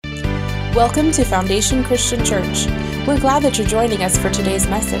Welcome to Foundation Christian Church. We're glad that you're joining us for today's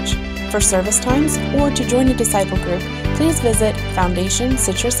message. For service times or to join a disciple group, please visit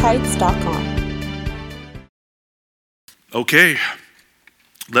foundationcitrusheights.com. Okay,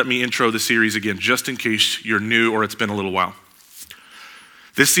 let me intro the series again, just in case you're new or it's been a little while.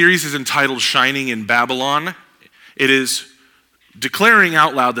 This series is entitled Shining in Babylon. It is declaring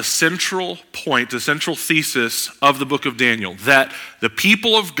out loud the central point, the central thesis of the book of Daniel, that the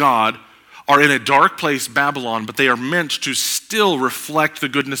people of God are in a dark place, Babylon, but they are meant to still reflect the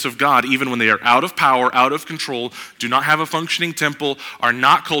goodness of God, even when they are out of power, out of control, do not have a functioning temple, are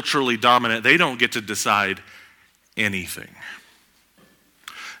not culturally dominant. They don't get to decide anything.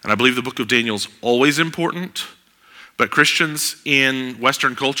 And I believe the book of Daniel is always important, but Christians in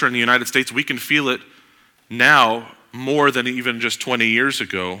Western culture in the United States, we can feel it now more than even just 20 years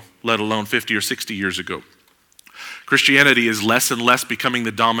ago, let alone 50 or 60 years ago. Christianity is less and less becoming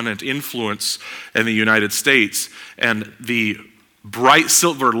the dominant influence in the United States, and the bright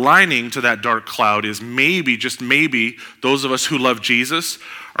silver lining to that dark cloud is maybe, just maybe, those of us who love Jesus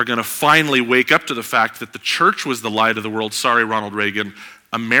are going to finally wake up to the fact that the church was the light of the world. Sorry, Ronald Reagan,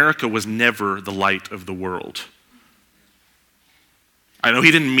 America was never the light of the world. I know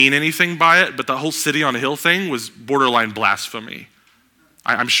he didn't mean anything by it, but the whole city on a hill thing was borderline blasphemy.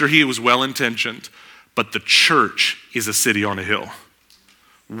 I'm sure he was well-intentioned, but the church is a city on a hill.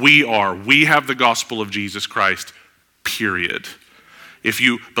 We have the gospel of Jesus Christ, period. If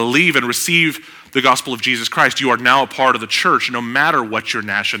you believe and receive the gospel of Jesus Christ, you are now a part of the church, no matter what your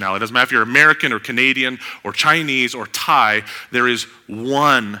nationality. It doesn't matter if you're American or Canadian or Chinese or Thai, there is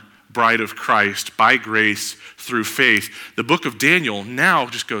one bride of Christ by grace through faith. The book of Daniel now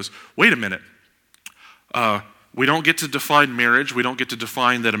just goes, wait a minute. We don't get to define marriage. We don't get to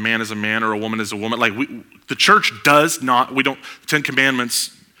define that a man is a man or a woman is a woman. The church does not, the Ten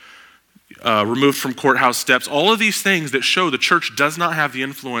Commandments removed from courthouse steps, all of these things that show the church does not have the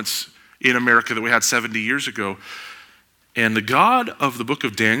influence in America that we had 70 years ago. And the God of the book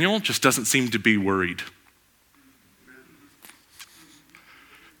of Daniel just doesn't seem to be worried.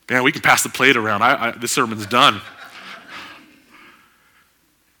 Man, we can pass the plate around. This sermon's done.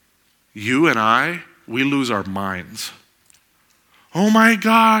 You and I, we lose our minds. Oh my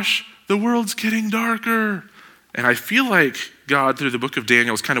gosh, the world's getting darker. And I feel like God, through the book of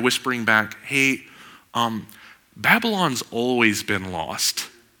Daniel, is kind of whispering back, hey, Babylon's always been lost.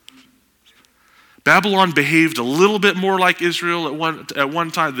 Babylon behaved a little bit more like Israel at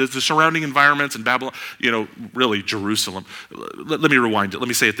one time, the surrounding environments in Babylon, really Jerusalem. Let me rewind it. Let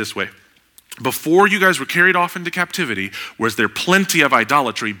me say it this way. Before you guys were carried off into captivity, was there plenty of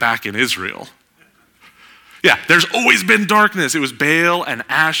idolatry back in Israel? Yeah, there's always been darkness. It was Baal and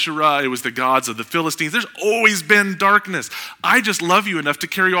Asherah. It was the gods of the Philistines. There's always been darkness. I just love you enough to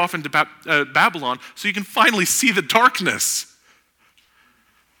carry you off into Babylon so you can finally see the darkness.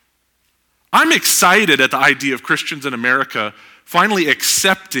 I'm excited at the idea of Christians in America finally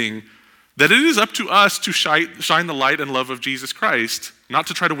accepting that it is up to us to shine the light and love of Jesus Christ, not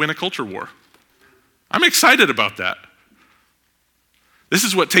to try to win a culture war. I'm excited about that. This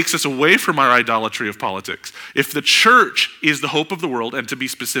is what takes us away from our idolatry of politics. If the church is the hope of the world, and to be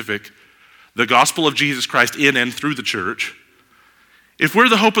specific, the gospel of Jesus Christ in and through the church, if we're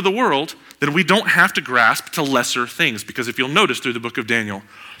the hope of the world, then we don't have to grasp to lesser things. Because if you'll notice through the book of Daniel,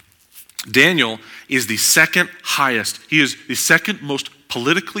 Daniel is the second highest. He is the second most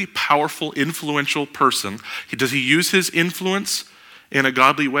politically powerful, influential person. Does he use his influence in a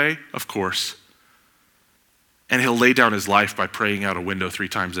godly way? Of course. And he'll lay down his life by praying out a window 3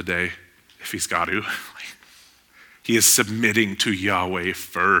 times a day, if he's got to. He is submitting to Yahweh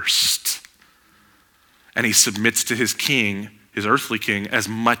first. And he submits to his king, his earthly king, as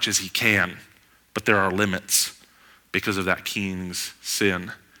much as he can. But there are limits because of that king's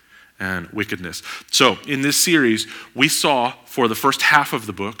sin and wickedness. So in this series, we saw for the first half of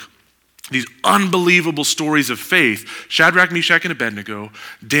the book, these unbelievable stories of faith. Shadrach, Meshach, and Abednego,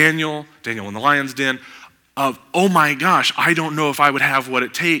 Daniel in the lion's den, of, oh my gosh, I don't know if I would have what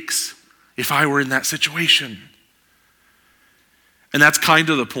it takes if I were in that situation. And that's kind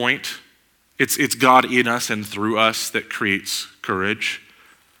of the point. It's God in us and through us that creates courage.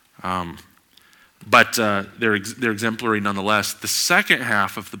 But they're exemplary nonetheless. The second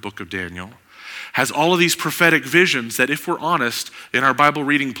half of the book of Daniel has all of these prophetic visions that, if we're honest, in our Bible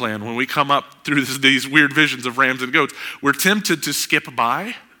reading plan, when we come up through these weird visions of rams and goats, we're tempted to skip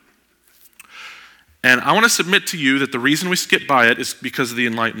by. And I want to submit to you that the reason we skip by it is because of the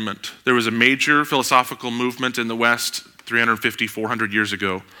Enlightenment. There was a major philosophical movement in the West 350, 400 years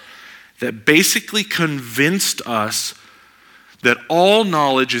ago that basically convinced us that all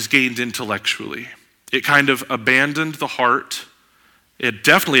knowledge is gained intellectually. It kind of abandoned the heart. It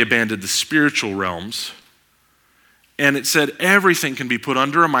definitely abandoned the spiritual realms. And it said everything can be put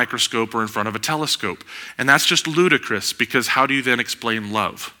under a microscope or in front of a telescope. And that's just ludicrous, because how do you then explain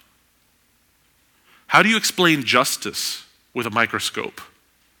love? How do you explain justice with a microscope?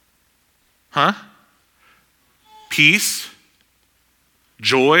 Huh? Peace,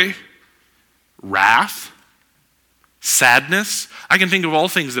 joy, wrath, sadness. I can think of all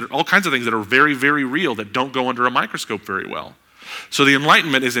kinds of things that are very, very real that don't go under a microscope very well. So the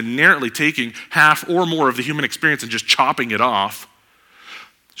Enlightenment is inherently taking half or more of the human experience and just chopping it off.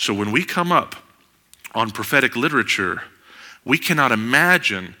 So when we come up on prophetic literature, we cannot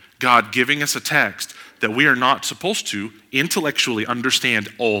imagine God giving us a text that we are not supposed to intellectually understand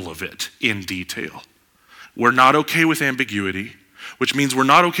all of it in detail. We're not okay with ambiguity, which means we're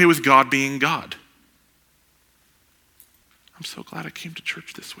not okay with God being God. I'm so glad I came to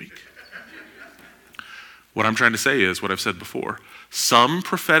church this week. What I'm trying to say is what I've said before. Some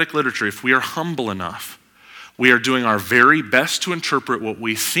prophetic literature, if we are humble enough, we are doing our very best to interpret what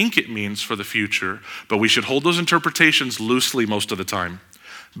we think it means for the future, but we should hold those interpretations loosely most of the time.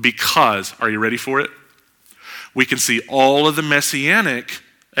 Because, are you ready for it? We can see all of the messianic,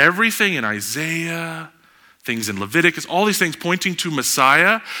 everything in Isaiah, things in Leviticus, all these things pointing to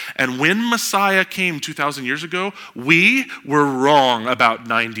Messiah. And when Messiah came 2,000 years ago, we were wrong about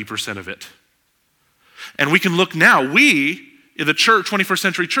 90% of it. And we can look now, we, in the church, 21st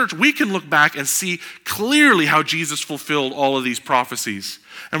century church, we can look back and see clearly how Jesus fulfilled all of these prophecies.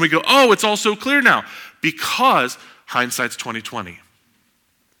 And we go, oh, it's all so clear now, because hindsight's 20/20.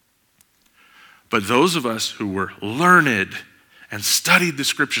 But those of us who were learned and studied the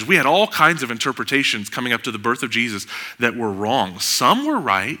scriptures, we had all kinds of interpretations coming up to the birth of Jesus that were wrong. Some were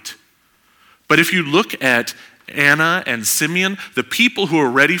right, but if you look at Anna and Simeon, the people who were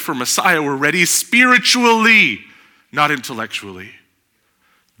ready for Messiah were ready spiritually, not intellectually.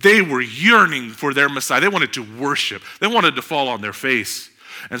 They were yearning for their Messiah. They wanted to worship. They wanted to fall on their face.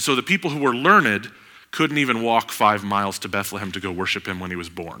 And so the people who were learned couldn't even walk 5 miles to Bethlehem to go worship him when he was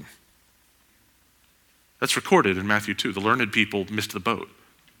born. That's recorded in Matthew 2. The learned people missed the boat.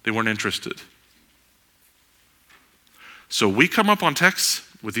 They weren't interested. So we come up on texts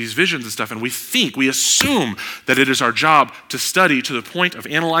with these visions and stuff, and we assume that it is our job to study to the point of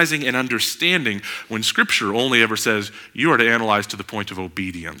analyzing and understanding, when Scripture only ever says you are to analyze to the point of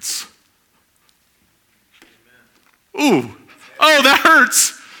obedience. Ooh, oh, that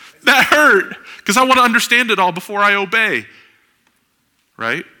hurts. That hurt, because I want to understand it all before I obey.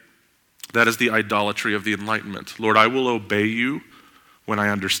 Right? That is the idolatry of the Enlightenment. Lord, I will obey you when I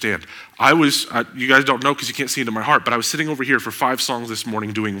understand. You guys don't know because you can't see into my heart, but I was sitting over here for 5 songs this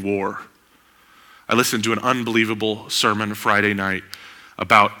morning doing war. I listened to an unbelievable sermon Friday night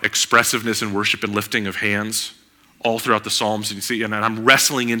about expressiveness and worship and lifting of hands all throughout the Psalms. And you see, and I'm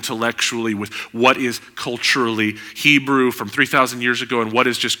wrestling intellectually with what is culturally Hebrew from 3,000 years ago and what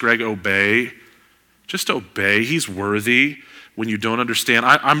is just, Greg, obey. Just obey. He's worthy when you don't understand.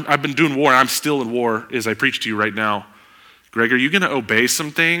 I've been doing war. I'm still in war as I preach to you right now. Greg, are you going to obey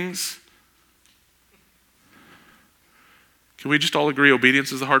some things? Can we just all agree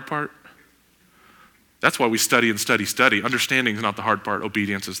obedience is the hard part? That's why we study and study. Understanding is not the hard part.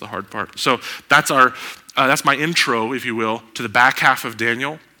 Obedience is the hard part. So that's my intro, if you will, to the back half of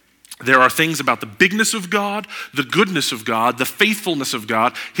Daniel. There are things about the bigness of God, the goodness of God, the faithfulness of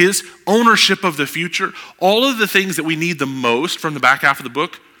God, his ownership of the future. All of the things that we need the most from the back half of the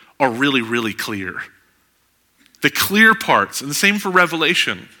book are really, really clear. The clear parts, and the same for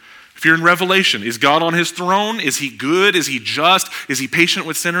Revelation. If you're in Revelation, is God on his throne? Is he good? Is he just? Is he patient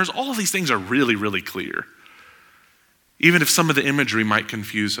with sinners? All of these things are really, really clear. Even if some of the imagery might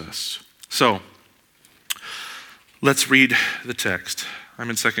confuse us. So, let's read the text.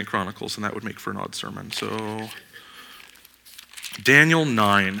 I'm in 2 Chronicles, and that would make for an odd sermon. So, Daniel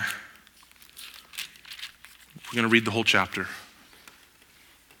 9. We're going to read the whole chapter.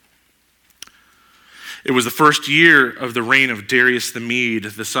 It was the first year of the reign of Darius the Mede,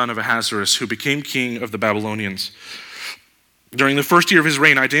 the son of Ahasuerus, who became king of the Babylonians. During the first year of his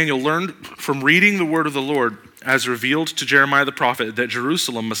reign, I, Daniel, learned from reading the word of the Lord as revealed to Jeremiah the prophet that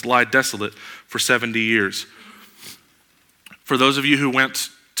Jerusalem must lie desolate for 70 years. For those of you who went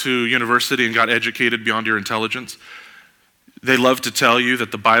to university and got educated beyond your intelligence, they love to tell you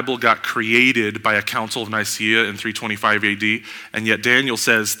that the Bible got created by a Council of Nicaea in 325 AD, and yet Daniel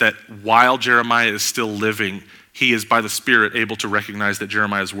says that while Jeremiah is still living, he is by the Spirit able to recognize that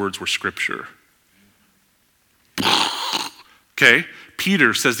Jeremiah's words were scripture. Okay?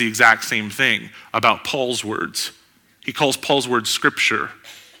 Peter says the exact same thing about Paul's words He calls Paul's words scripture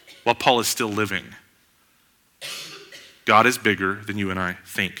while Paul is still living. God is bigger than you and I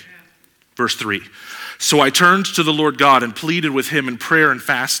think. Verse 3, so I turned to the Lord God and pleaded with him in prayer and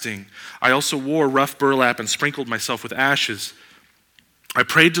fasting. I also wore rough burlap and sprinkled myself with ashes. I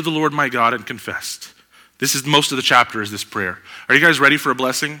prayed to the Lord my God and confessed. This is most of the chapter is this prayer. Are you guys ready for a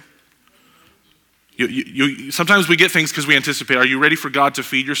blessing? Sometimes we get things because we anticipate. Are you ready for God to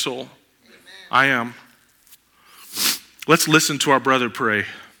feed your soul? Amen. I am. Let's listen to our brother pray.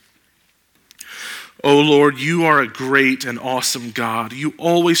 Oh Lord, you are a great and awesome God. You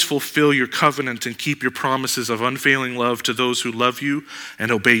always fulfill your covenant and keep your promises of unfailing love to those who love you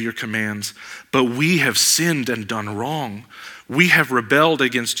and obey your commands. But we have sinned and done wrong. We have rebelled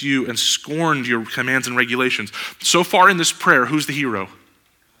against you and scorned your commands and regulations. So far in this prayer, who's the hero?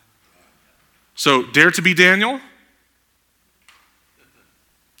 So, dare to be Daniel?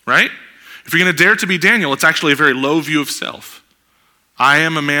 Right? If you're going to dare to be Daniel, it's actually a very low view of self. I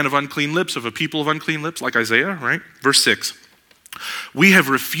am a man of unclean lips, of a people of unclean lips, like Isaiah, right? Verse 6. We have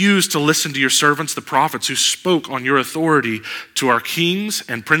refused to listen to your servants, the prophets, who spoke on your authority to our kings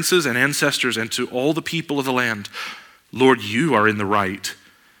and princes and ancestors and to all the people of the land. Lord, you are in the right,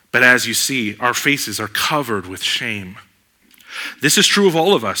 but as you see, our faces are covered with shame. This is true of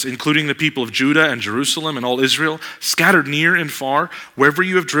all of us, including the people of Judah and Jerusalem and all Israel, scattered near and far, wherever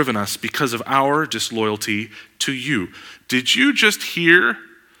you have driven us because of our disloyalty to you. Did you just hear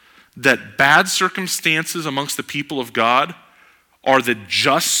that bad circumstances amongst the people of God are the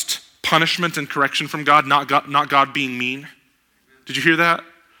just punishment and correction from God, not God being mean? Did you hear that?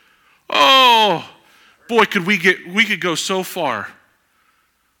 Oh, boy, we could go so far.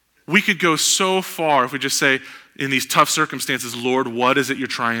 We could go so far if we just say, in these tough circumstances, Lord, what is it you're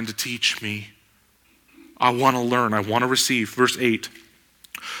trying to teach me? I want to learn. I want to receive. Verse 8.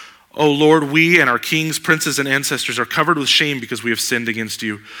 Oh Lord, we and our kings, princes, and ancestors are covered with shame because we have sinned against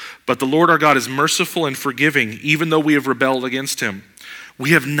you. But the Lord our God is merciful and forgiving, even though we have rebelled against him.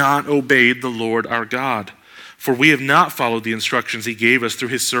 We have not obeyed the Lord our God, for we have not followed the instructions he gave us through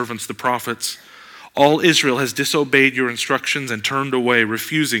his servants, the prophets. All Israel has disobeyed your instructions and turned away,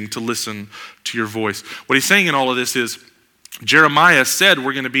 refusing to listen to your voice. What he's saying in all of this is, Jeremiah said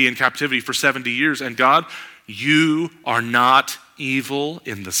we're going to be in captivity for 70 years, and God, you are not evil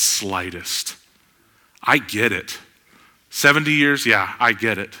in the slightest. I get it. 70 years, yeah, I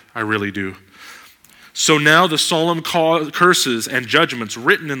get it. I really do. So now the solemn curses and judgments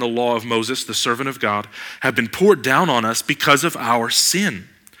written in the law of Moses, the servant of God, have been poured down on us because of our sin.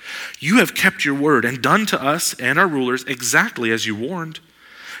 You have kept your word and done to us and our rulers exactly as you warned.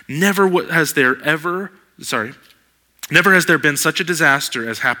 Never has there been such a disaster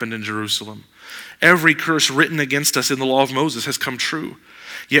as happened in Jerusalem. Every curse written against us in the law of Moses has come true.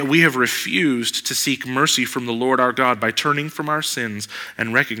 Yet we have refused to seek mercy from the Lord our God by turning from our sins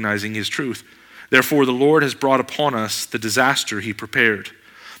and recognizing his truth. Therefore the Lord has brought upon us the disaster he prepared.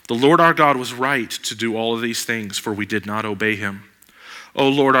 The Lord our God was right to do all of these things, for we did not obey him. O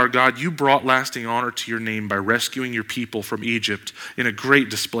Lord our God, you brought lasting honor to your name by rescuing your people from Egypt in a great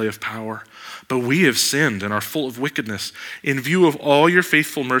display of power. But we have sinned and are full of wickedness. In view of all your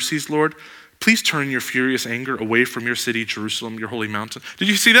faithful mercies, Lord, please turn your furious anger away from your city, Jerusalem, your holy mountain. Did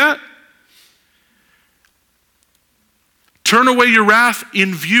you see that? Turn away your wrath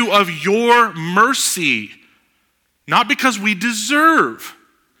in view of your mercy, not because we deserve.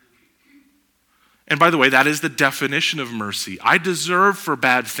 And by the way, that is the definition of mercy. I deserve for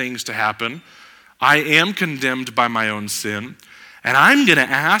bad things to happen. I am condemned by my own sin. And I'm going to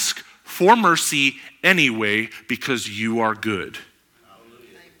ask for mercy anyway because you are good.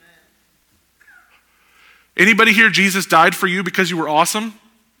 Anybody here, Jesus died for you because you were awesome?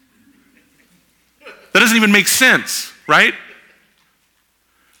 That doesn't even make sense, right?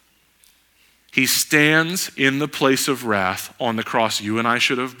 He stands in the place of wrath on the cross you and I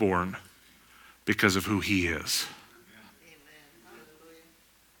should have borne because of who he is.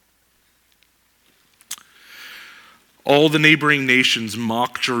 All the neighboring nations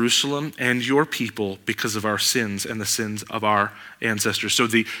mock Jerusalem and your people because of our sins and the sins of our ancestors. So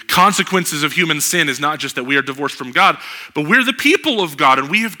the consequences of human sin is not just that we are divorced from God, but we're the people of God and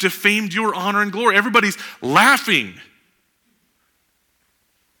we have defamed your honor and glory. Everybody's laughing.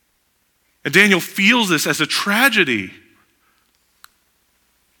 And Daniel feels this as a tragedy.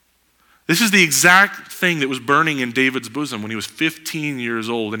 This is the exact thing that was burning in David's bosom when he was 15 years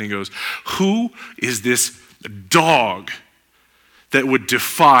old. And he goes, who is this dog that would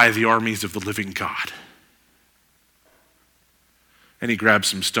defy the armies of the living God? And he grabs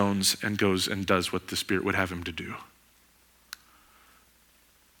some stones and goes and does what the Spirit would have him to do.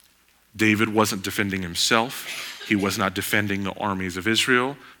 David wasn't defending himself. He was not defending the armies of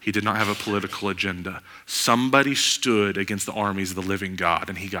Israel. He did not have a political agenda. Somebody stood against the armies of the living God,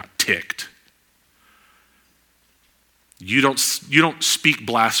 and he got ticked. You don't speak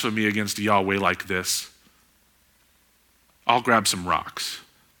blasphemy against Yahweh like this. I'll grab some rocks.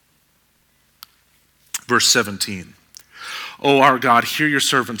 Verse 17. O our God, hear your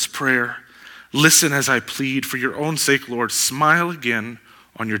servant's prayer. Listen as I plead. For your own sake, Lord, smile again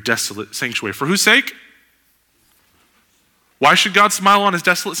on your desolate sanctuary. For whose sake? Why should God smile on his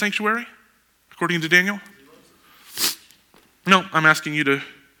desolate sanctuary, according to Daniel? No, I'm asking you to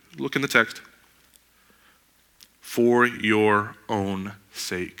look in the text. For your own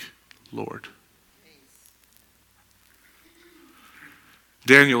sake, Lord.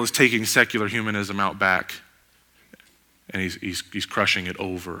 Daniel is taking secular humanism out back, and he's crushing it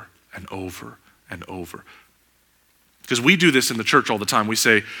over and over and over. Because we do this in the church all the time. We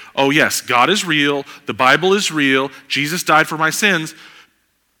say, oh yes, God is real, the Bible is real, Jesus died for my sins.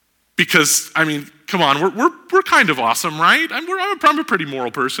 Because, I mean, come on, we're kind of awesome, right? I'm a pretty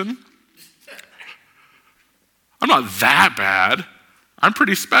moral person. I'm not that bad. I'm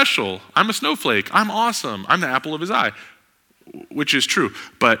pretty special. I'm a snowflake. I'm awesome. I'm the apple of his eye, which is true.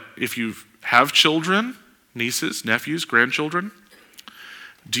 But if you have children, nieces, nephews, grandchildren,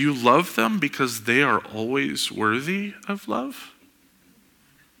 do you love them because they are always worthy of love?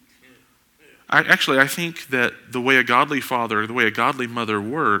 I think that the way a godly father, the way a godly mother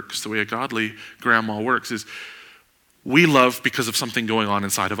works, the way a godly grandma works is we love because of something going on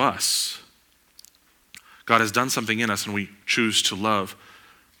inside of us. God has done something in us and we choose to love.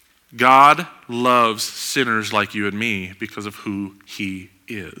 God loves sinners like you and me because of who he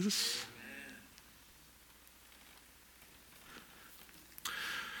is.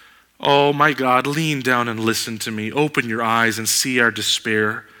 Oh my God, lean down and listen to me. Open your eyes and see our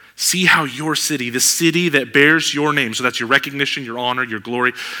despair. See how your city, the city that bears your name, so that's your recognition, your honor, your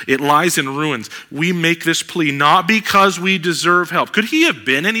glory, it lies in ruins. We make this plea not because we deserve help. Could he have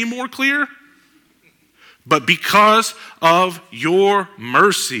been any more clear? But because of your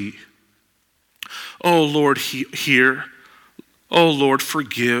mercy. Oh Lord, hear. Oh Lord,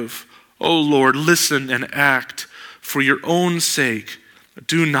 forgive. Oh Lord, listen and act for your own sake.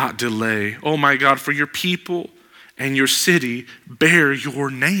 Do not delay. Oh my God, for your people and your city bear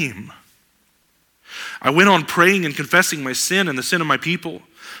your name. I went on praying and confessing my sin and the sin of my people,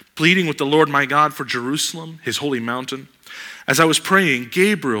 pleading with the Lord my God for Jerusalem, his holy mountain. As I was praying,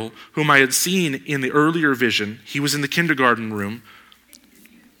 Gabriel, whom I had seen in the earlier vision, he was in the kindergarten room.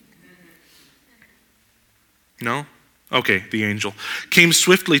 No? Okay, the angel came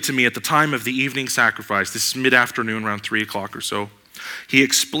swiftly to me at the time of the evening sacrifice. This is mid-afternoon, around 3 o'clock or so. He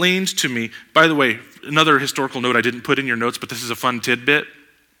explained to me, by the way, another historical note I didn't put in your notes, but this is a fun tidbit.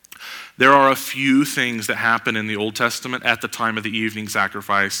 There are a few things that happen in the Old Testament at the time of the evening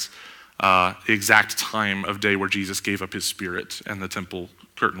sacrifice, the exact time of day where Jesus gave up his spirit and the temple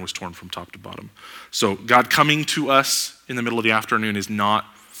curtain was torn from top to bottom. So God coming to us in the middle of the afternoon is not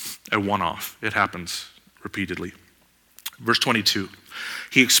a one-off. It happens repeatedly. Verse 22.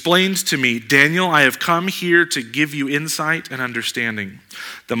 He explained to me, Daniel, I have come here to give you insight and understanding.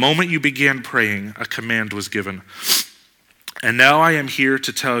 The moment you began praying, a command was given. And now I am here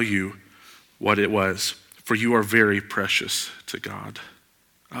to tell you what it was, for you are very precious to God.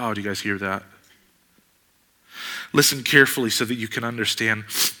 Oh, do you guys hear that? Listen carefully so that you can understand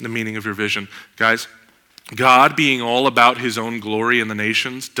the meaning of your vision. Guys, God being all about his own glory in the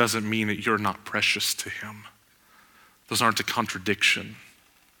nations doesn't mean that you're not precious to him. Those aren't a contradiction.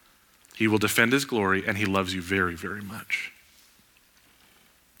 He will defend his glory, and he loves you very, very much.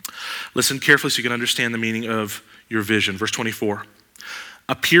 Listen carefully so you can understand the meaning of your vision. Verse 24.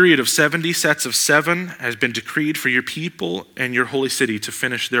 A period of 70 sets of 7 has been decreed for your people and your holy city to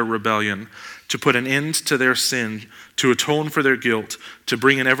finish their rebellion, to put an end to their sin, to atone for their guilt, to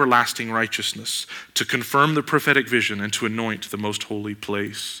bring an everlasting righteousness, to confirm the prophetic vision, and to anoint the most holy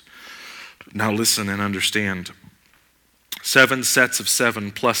place. Now listen and understand. 7 sets of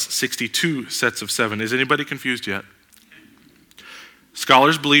 7 plus 62 sets of 7. Is anybody confused yet?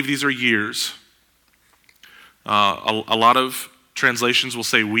 Scholars believe these are years. A lot of translations will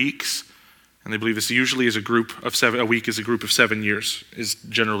say weeks, and they believe this usually is a group of 7. A week is a group of 7 years, is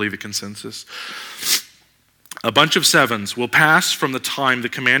generally the consensus. A bunch of 7s will pass from the time the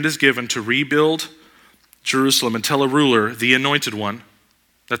command is given to rebuild Jerusalem until a ruler, the anointed one,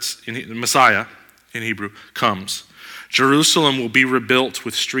 that's Messiah in Hebrew, comes. Jerusalem will be rebuilt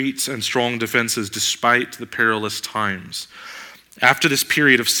with streets and strong defenses despite the perilous times. After this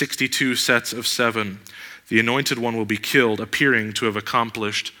period of 62 sets of 7, the anointed one will be killed, appearing to have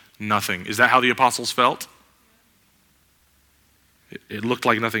accomplished nothing. Is that how the apostles felt? It looked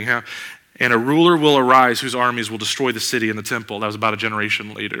like nothing happened. And a ruler will arise whose armies will destroy the city and the temple. That was about a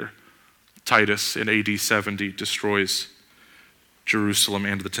generation later. Titus in AD 70 destroys Jerusalem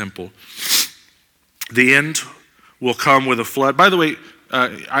and the temple. The end will come with a flood. By the way,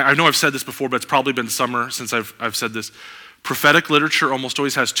 I know I've said this before, but it's probably been summer since I've said this. Prophetic literature almost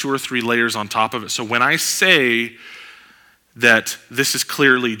always has 2 or 3 layers on top of it. So when I say that this is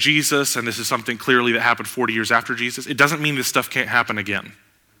clearly Jesus and this is something clearly that happened 40 years after Jesus, it doesn't mean this stuff can't happen again.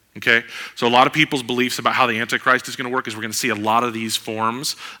 Okay? So a lot of people's beliefs about how the Antichrist is going to work is we're going to see a lot of these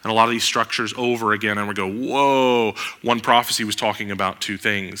forms and a lot of these structures over again, and we go, whoa. One prophecy was talking about 2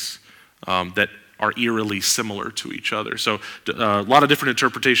 things that are eerily similar to each other. So a lot of different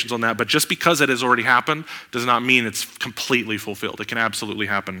interpretations on that, but just because it has already happened does not mean it's completely fulfilled. It can absolutely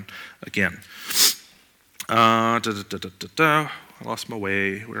happen again. I lost my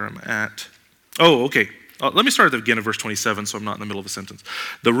way where I'm at. Oh, okay. Let me start at the beginning of verse 27 so I'm not in the middle of a sentence.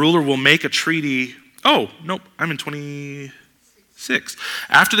 The ruler will make a treaty. Oh, nope, I'm in 26.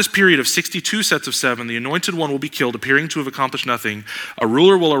 After this period of 62 sets of 7, the anointed one will be killed, appearing to have accomplished nothing. A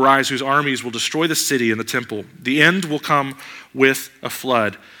ruler will arise whose armies will destroy the city and the temple. The end will come with a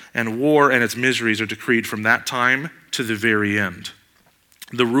flood, and war and its miseries are decreed from that time to the very end.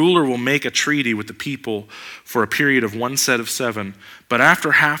 The ruler will make a treaty with the people for a period of 1 set of 7, but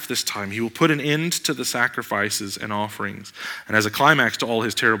after half this time he will put an end to the sacrifices and offerings, and as a climax to all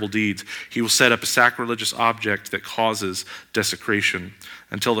his terrible deeds, he will set up a sacrilegious object that causes desecration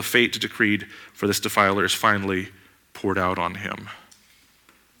until the fate decreed for this defiler is finally poured out on him.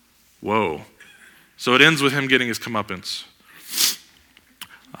 Whoa. So it ends with him getting his comeuppance.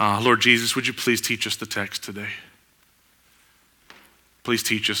 Lord Jesus, would you please teach us the text today? Please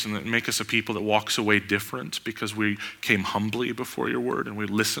teach us and make us a people that walks away different because we came humbly before your word and we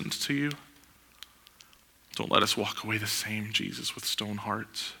listened to you. Don't let us walk away the same, Jesus, with stone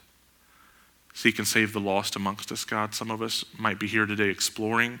hearts. Seek and save the lost amongst us, God. Some of us might be here today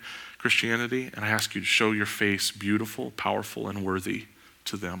exploring Christianity, and I ask you to show your face beautiful, powerful, and worthy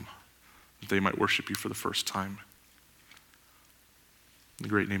to them, that they might worship you for the first time. In the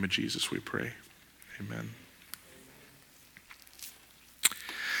great name of Jesus we pray. Amen.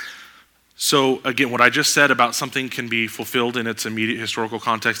 So again, what I just said about something can be fulfilled in its immediate historical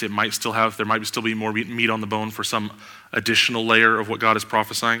context, there might still be more meat on the bone for some additional layer of what God is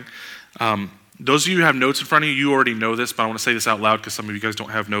prophesying. Those of you who have notes in front of you, you already know this, but I want to say this out loud because some of you guys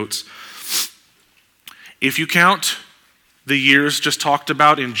don't have notes. If you count the years just talked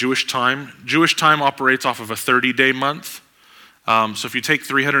about in Jewish time operates off of a 30-day month. So if you take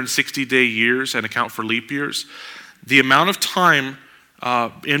 360-day years and account for leap years, the amount of time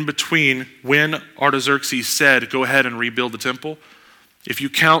in between when Artaxerxes said, go ahead and rebuild the temple, if you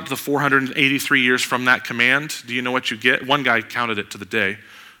count the 483 years from that command, do you know what you get? One guy counted it to the day.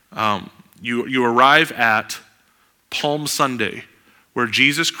 You arrive at Palm Sunday, where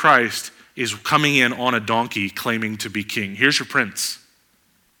Jesus Christ is coming in on a donkey claiming to be king. Here's your prince.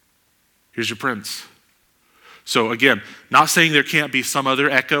 Here's your prince. So again, not saying there can't be some other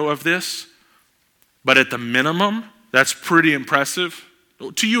echo of this, but at the minimum, that's pretty impressive.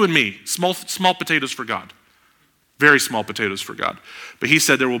 To you and me, small potatoes for God. Very small potatoes for God. But he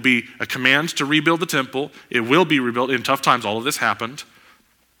said there will be a command to rebuild the temple. It will be rebuilt. In tough times, all of this happened.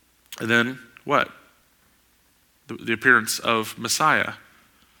 And then what? The appearance of Messiah.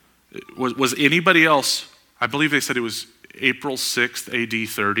 Was anybody else, I believe they said it was April 6th, AD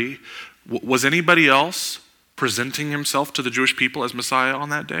 30. Was anybody else presenting himself to the Jewish people as Messiah on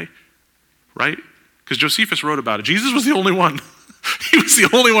that day? Right? Because Josephus wrote about it. Jesus was the only one. He was the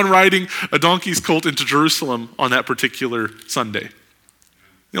only one riding a donkey's colt into Jerusalem on that particular Sunday.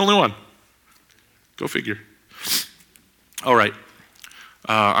 The only one. Go figure. All right.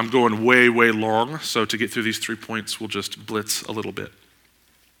 I'm going way, way long, so to get through these 3 points, we'll just blitz a little bit.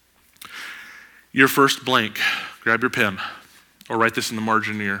 Your first blank. Grab your pen or write this in the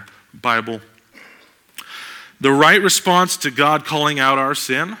margin of your Bible. The right response to God calling out our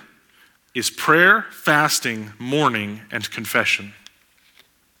sin is prayer, fasting, mourning, and confession.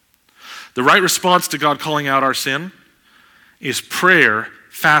 The right response to God calling out our sin is prayer,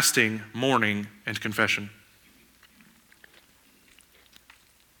 fasting, mourning, and confession.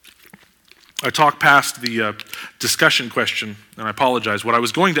 I talked past the discussion question, and I apologize. What I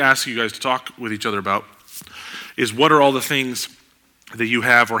was going to ask you guys to talk with each other about is what are all the things that you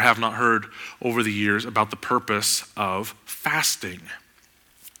have or have not heard over the years about the purpose of fasting?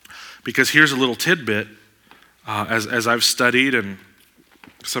 Because here's a little tidbit, as I've studied and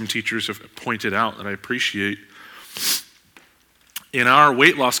some teachers have pointed out that I appreciate. In our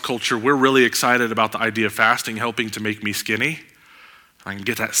weight loss culture, we're really excited about the idea of fasting helping to make me skinny. I can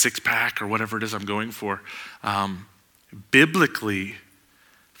get that six-pack or whatever it is I'm going for. Biblically,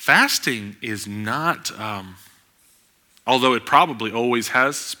 fasting is not, although it probably always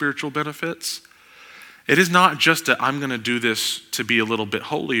has spiritual benefits, it is not just that I'm going to do this to be a little bit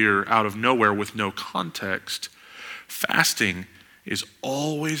holier out of nowhere with no context. Fasting is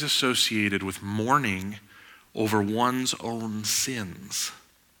always associated with mourning over one's own sins.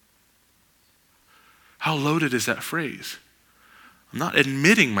 How loaded is that phrase? I'm not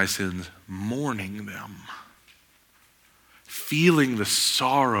admitting my sins, mourning them. Feeling the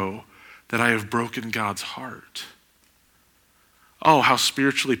sorrow that I have broken God's heart. Oh, how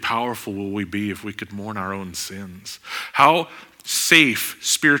spiritually powerful will we be if we could mourn our own sins? How safe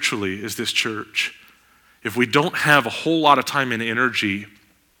spiritually is this church if we don't have a whole lot of time and energy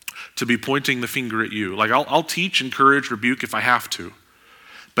to be pointing the finger at you? Like I'll teach, encourage, rebuke if I have to.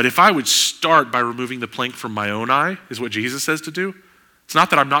 But if I would start by removing the plank from my own eye, is what Jesus says to do, it's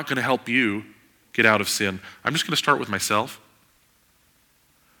not that I'm not going to help you get out of sin. I'm just going to start with myself.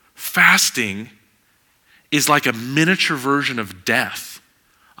 Fasting is like a miniature version of death.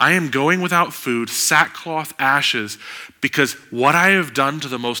 I am going without food, sackcloth, ashes, because what I have done to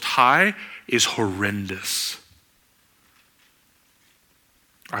the Most High is horrendous.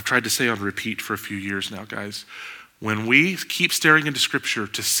 I've tried to say on repeat for a few years now, guys. When we keep staring into Scripture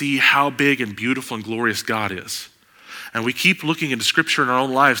to see how big and beautiful and glorious God is, and we keep looking into Scripture in our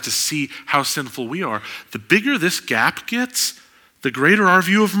own lives to see how sinful we are, the bigger this gap gets, the greater our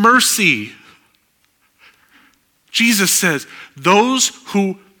view of mercy. Jesus says, those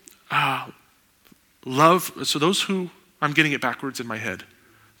who I'm getting it backwards in my head.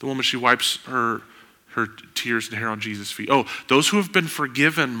 The woman, she wipes her tears and hair on Jesus' feet. Oh, those who have been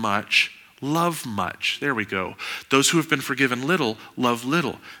forgiven much, love much. There we go. Those who have been forgiven little, love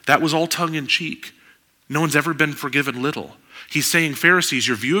little. That was all tongue in cheek. No one's ever been forgiven little. He's saying, Pharisees,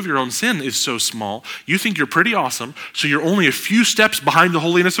 your view of your own sin is so small, you think you're pretty awesome, so you're only a few steps behind the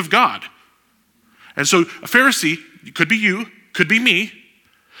holiness of God. And so a Pharisee, could be you, could be me,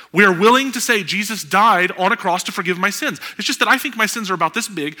 we are willing to say Jesus died on a cross to forgive my sins. It's just that I think my sins are about this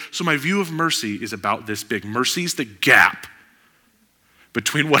big, so my view of mercy is about this big. Mercy is the gap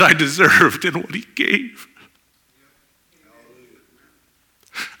between what I deserved and what he gave.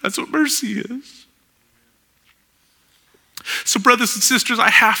 That's what mercy is. So brothers and sisters, I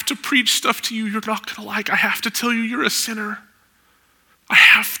have to preach stuff to you you're not going to like. I have to tell you you're a sinner. I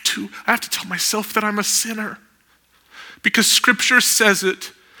have to tell myself that I'm a sinner. Because Scripture says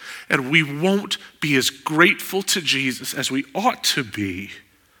it, and we won't be as grateful to Jesus as we ought to be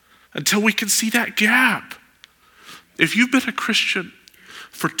until we can see that gap. If you've been a Christian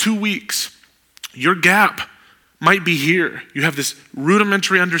for 2 weeks, your gap might be here. You have this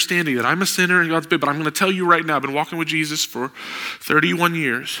rudimentary understanding that I'm a sinner and God's big, but I'm going to tell you right now, I've been walking with Jesus for 31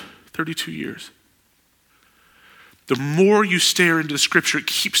 years, 32 years. The more you stare into the Scripture, it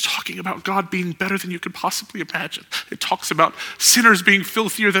keeps talking about God being better than you could possibly imagine. It talks about sinners being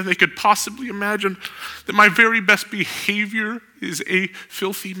filthier than they could possibly imagine. That my very best behavior is a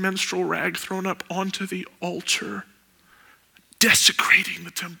filthy menstrual rag thrown up onto the altar, desecrating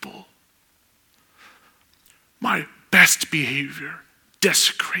the temple. My best behavior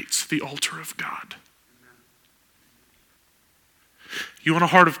desecrates the altar of God. You want a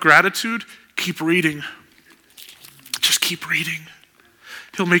heart of gratitude? Keep reading. Just keep reading.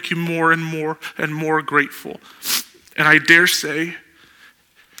 He'll make you more and more and more grateful. And I dare say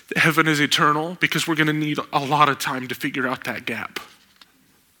that heaven is eternal because we're going to need a lot of time to figure out that gap.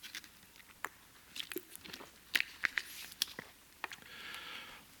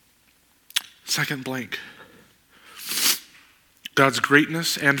 Second blank. God's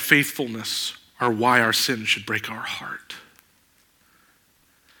greatness and faithfulness are why our sin should break our heart.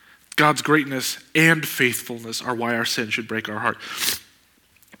 God's greatness and faithfulness are why our sin should break our heart.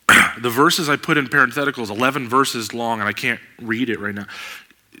 The verses I put in parentheticals, 11 verses long, and I can't read it right now.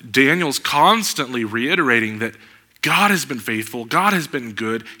 Daniel's constantly reiterating that God has been faithful, God has been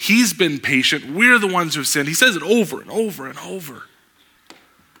good, he's been patient, we're the ones who've sinned. He says it over and over and over.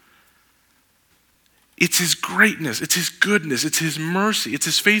 It's his greatness, it's his goodness, it's his mercy, it's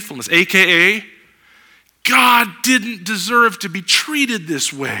his faithfulness, AKA, God didn't deserve to be treated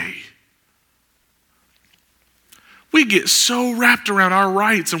this way. We get so wrapped around our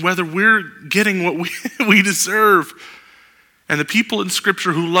rights and whether we're getting what we deserve. And the people in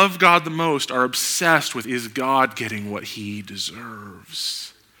Scripture who love God the most are obsessed with, is God getting what he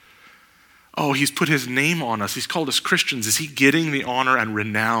deserves? Oh, he's put his name on us. He's called us Christians. Is he getting the honor and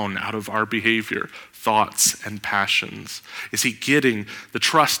renown out of our behavior, thoughts, and passions? Is he getting the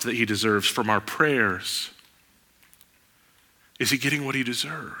trust that he deserves from our prayers? Is he getting what he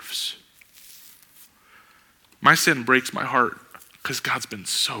deserves? My sin breaks my heart because God's been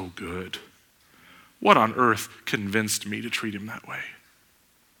so good. What on earth convinced me to treat him that way?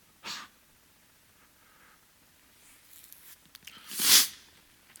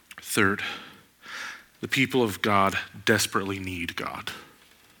 Third, the people of God desperately need God.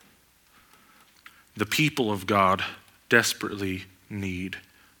 The people of God desperately need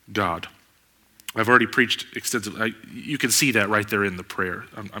God. I've already preached extensively. You can see that right there in the prayer.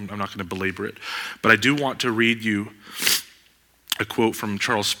 I'm not going to belabor it. But I do want to read you a quote from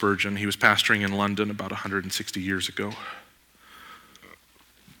Charles Spurgeon. He was pastoring in London about 160 years ago.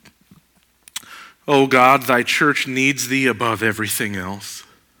 "O God, thy church needs thee above everything else.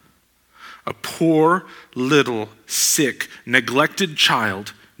 A poor, little, sick, neglected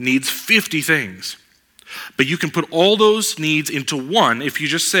child needs 50 things. But you can put all those needs into one if you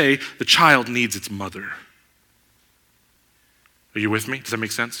just say the child needs its mother." Are you with me? Does that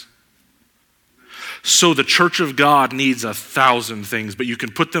make sense? So the church of God needs 1,000 things, but you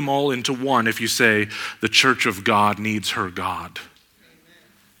can put them all into one if you say the church of God needs her God.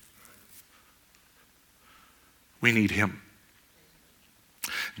 We need him.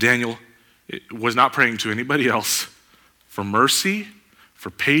 Daniel was not praying to anybody else for mercy, for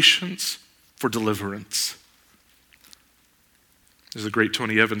patience, for deliverance. As the great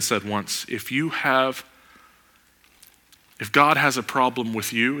Tony Evans said once, if God has a problem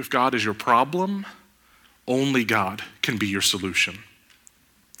with you, if God is your problem, only God can be your solution.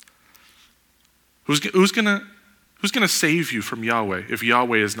 Who's gonna save you from Yahweh if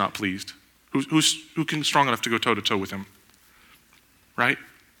Yahweh is not pleased? Who can strong enough to go toe to toe with him? Right?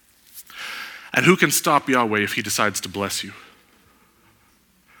 And who can stop Yahweh if he decides to bless you?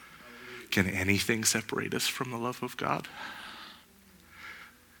 Can anything separate us from the love of God?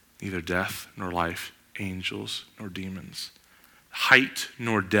 Neither death nor life, angels nor demons, height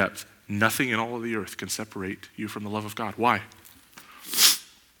nor depth, nothing in all of the earth can separate you from the love of God. Why?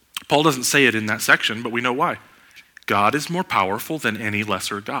 Paul doesn't say it in that section, but we know why. God is more powerful than any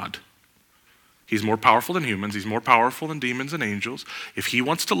lesser god. He's more powerful than humans. He's more powerful than demons and angels. If he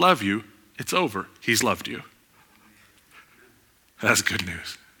wants to love you, it's over. He's loved you. That's good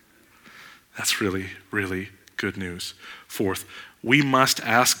news. That's really, really good news. Fourth, we must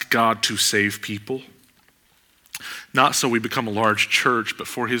ask God to save people, not so we become a large church, but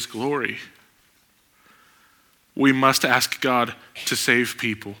for his glory. We must ask God to save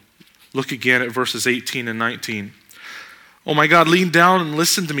people. Look again at verses 18 and 19. "Oh my God, lean down and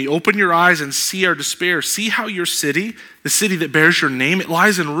listen to me. Open your eyes and see our despair. See how your city, the city that bears your name, it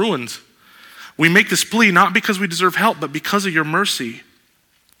lies in ruins. We make this plea not because we deserve help, but because of your mercy.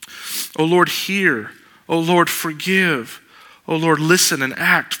 O Lord, hear. O Lord, forgive. O Lord, listen and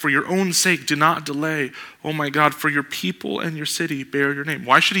act. For your own sake, do not delay. Oh my God, for your people and your city bear your name."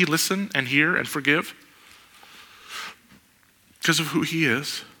 Why should he listen and hear and forgive? Because of who he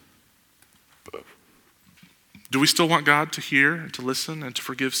is. Do we still want God to hear and to listen and to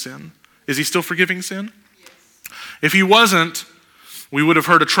forgive sin? Is he still forgiving sin? Yes. If he wasn't, we would have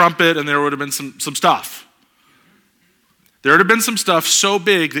heard a trumpet and there would have been some stuff. There would have been some stuff so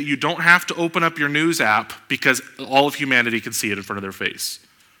big that you don't have to open up your news app because all of humanity can see it in front of their face.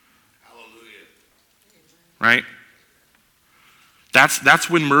 Hallelujah. Right? That's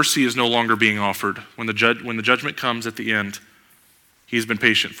when mercy is no longer being offered. When the judgment comes at the end, he's been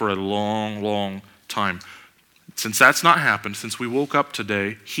patient for a long, long time. Since that's not happened, since we woke up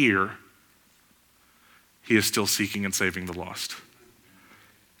today here, he is still seeking and saving the lost.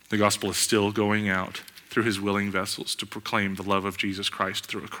 The gospel is still going out through his willing vessels to proclaim the love of Jesus Christ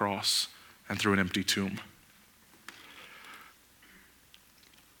through a cross and through an empty tomb.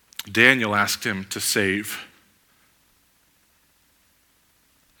 Daniel asked him to save.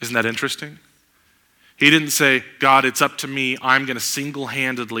 Isn't that interesting? He didn't say, "God, it's up to me. I'm going to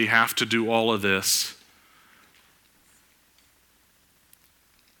single-handedly have to do all of this."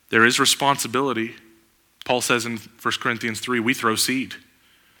 There is responsibility. Paul says in 1 Corinthians 3, we throw seed.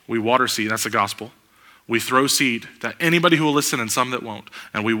 We water seed. That's the gospel. We throw seed that anybody who will listen and some that won't.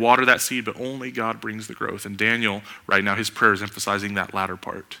 And we water that seed, but only God brings the growth. And Daniel, right now, his prayer is emphasizing that latter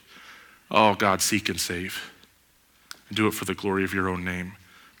part. Oh, God, seek and save. And do it for the glory of your own name.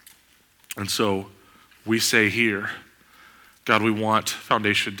 And so we say here, God, we want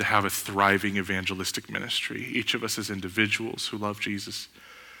Foundation to have a thriving evangelistic ministry. Each of us as individuals who love Jesus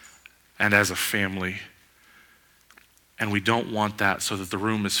and as a family. And we don't want that so that the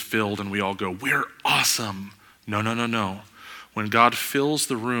room is filled and we all go, "We're awesome." No, no, no, no. When God fills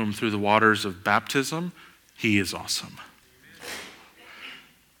the room through the waters of baptism, he is awesome.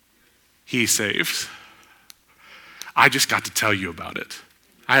 He saves. I just got to tell you about it.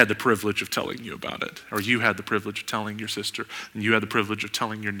 I had the privilege of telling you about it. Or you had the privilege of telling your sister. And you had the privilege of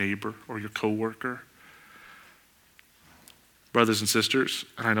telling your neighbor or your coworker. Brothers and sisters,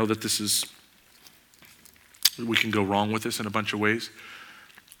 and I know that we can go wrong with this in a bunch of ways.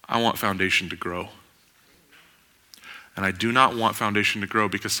 I want Foundation to grow. And I do not want Foundation to grow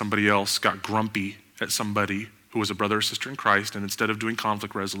because somebody else got grumpy at somebody who was a brother or sister in Christ, and instead of doing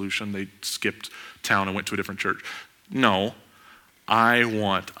conflict resolution, they skipped town and went to a different church. No, I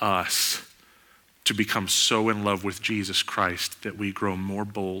want us to become so in love with Jesus Christ that we grow more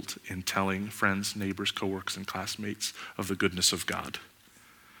bold in telling friends, neighbors, coworkers, and classmates of the goodness of God.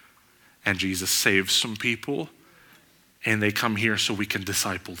 And Jesus saves some people, and they come here so we can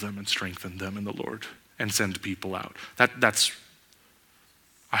disciple them and strengthen them in the Lord and send people out.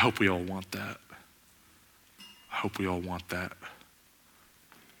 I hope we all want that. I hope we all want that.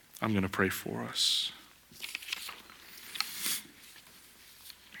 I'm going to pray for us.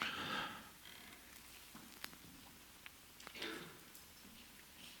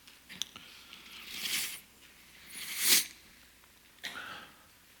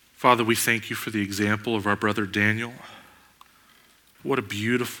 Father, we thank you for the example of our brother Daniel. What a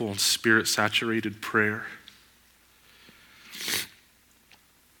beautiful and spirit-saturated prayer.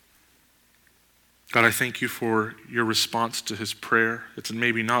 God, I thank you for your response to his prayer. It's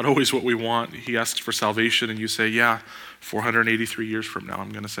maybe not always what we want. He asks for salvation and you say, yeah, 483 years from now,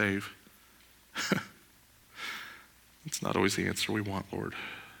 I'm going to save. It's not always the answer we want, Lord.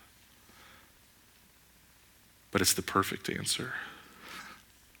 But it's the perfect answer.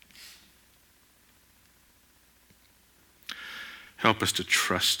 Help us to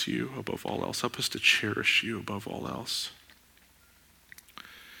trust you above all else. Help us to cherish you above all else.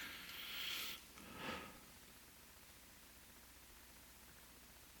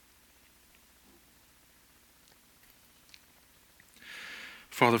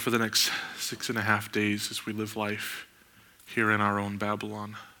 Father, for the next 6.5 days as we live life here in our own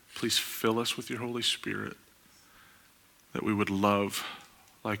Babylon, please fill us with your Holy Spirit, that we would love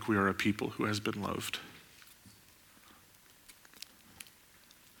like we are a people who has been loved.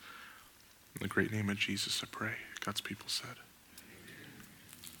 In the great name of Jesus, I pray. God's people said.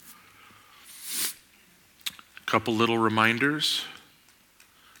 A couple little reminders.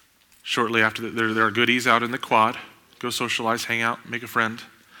 Shortly after there are goodies out in the quad. Go socialize, hang out, make a friend.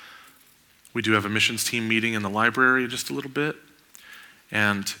 We do have a missions team meeting in the library in just a little bit.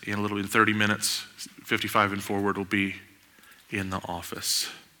 And in 30 minutes, 55 and forward will be in the office.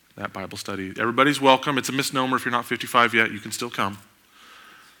 That Bible study. Everybody's welcome. It's a misnomer if you're not 55 yet. You can still come.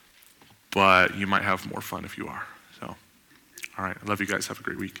 But you might have more fun if you are. So, all right. I love you guys. Have a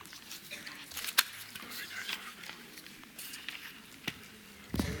great week.